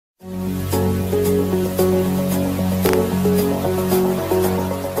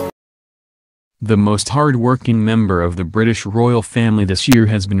The most hard-working member of the British royal family this year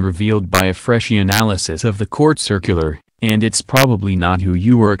has been revealed by a fresh analysis of the court circular, and it's probably not who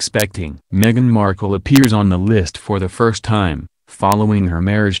you were expecting. Meghan Markle appears on the list for the first time, following her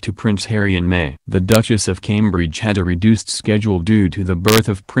marriage to Prince Harry in May. The Duchess of Cambridge had a reduced schedule due to the birth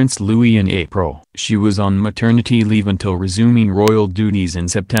of Prince Louis in April. She was on maternity leave until resuming royal duties in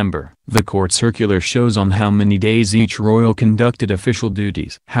September. The court circular shows on how many days each royal conducted official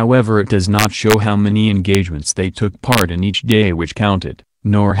duties. However, it does not show how many engagements they took part in each day which counted,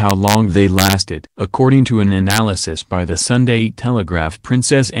 nor how long they lasted. According to an analysis by the Sunday Telegraph,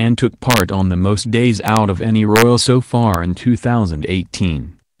 Princess Anne took part on the most days out of any royal so far in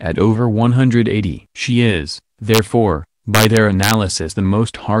 2018, at over 180. She is, therefore, by their analysis, the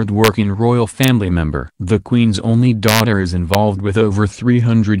most hard-working royal family member. The Queen's only daughter is involved with over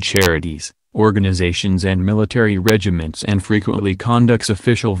 300 charities, organizations and military regiments and frequently conducts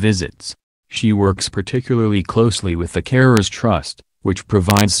official visits. She works particularly closely with the Carers Trust, which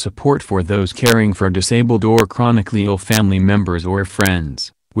provides support for those caring for disabled or chronically ill family members or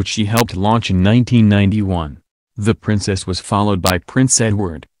friends, which she helped launch in 1991. The princess was followed by Prince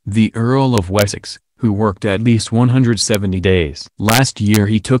Edward, the Earl of Wessex, who worked at least 170 days. Last year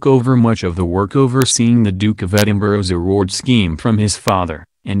he took over much of the work overseeing the Duke of Edinburgh's award scheme from his father,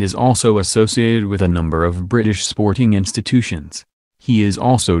 and is also associated with a number of British sporting institutions. He is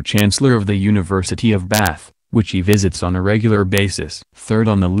also Chancellor of the University of Bath, which he visits on a regular basis. Third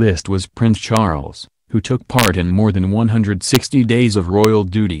on the list was Prince Charles, who took part in more than 160 days of royal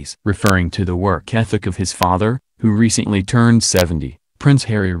duties. Referring to the work ethic of his father, who recently turned 70, Prince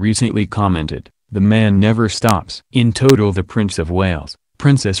Harry recently commented, "The man never stops." In total, the Prince of Wales,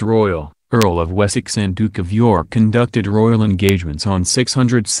 Princess Royal, Earl of Wessex and Duke of York conducted royal engagements on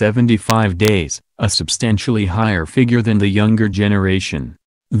 675 days, a substantially higher figure than the younger generation.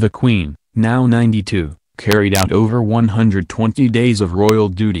 The Queen, now 92, carried out over 120 days of royal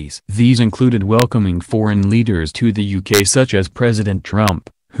duties. These included welcoming foreign leaders to the UK such as President Trump,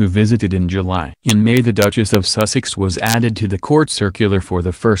 who visited in July. In May, the Duchess of Sussex was added to the court circular for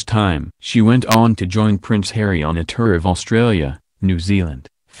the first time. She went on to join Prince Harry on a tour of Australia, New Zealand,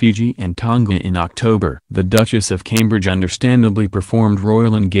 Fiji and Tonga in October. The Duchess of Cambridge understandably performed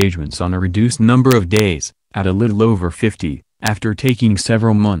royal engagements on a reduced number of days, at a little over 50, after taking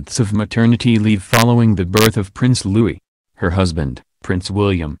several months of maternity leave following the birth of Prince Louis. Her husband, Prince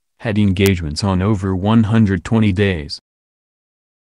William, had engagements on over 120 days.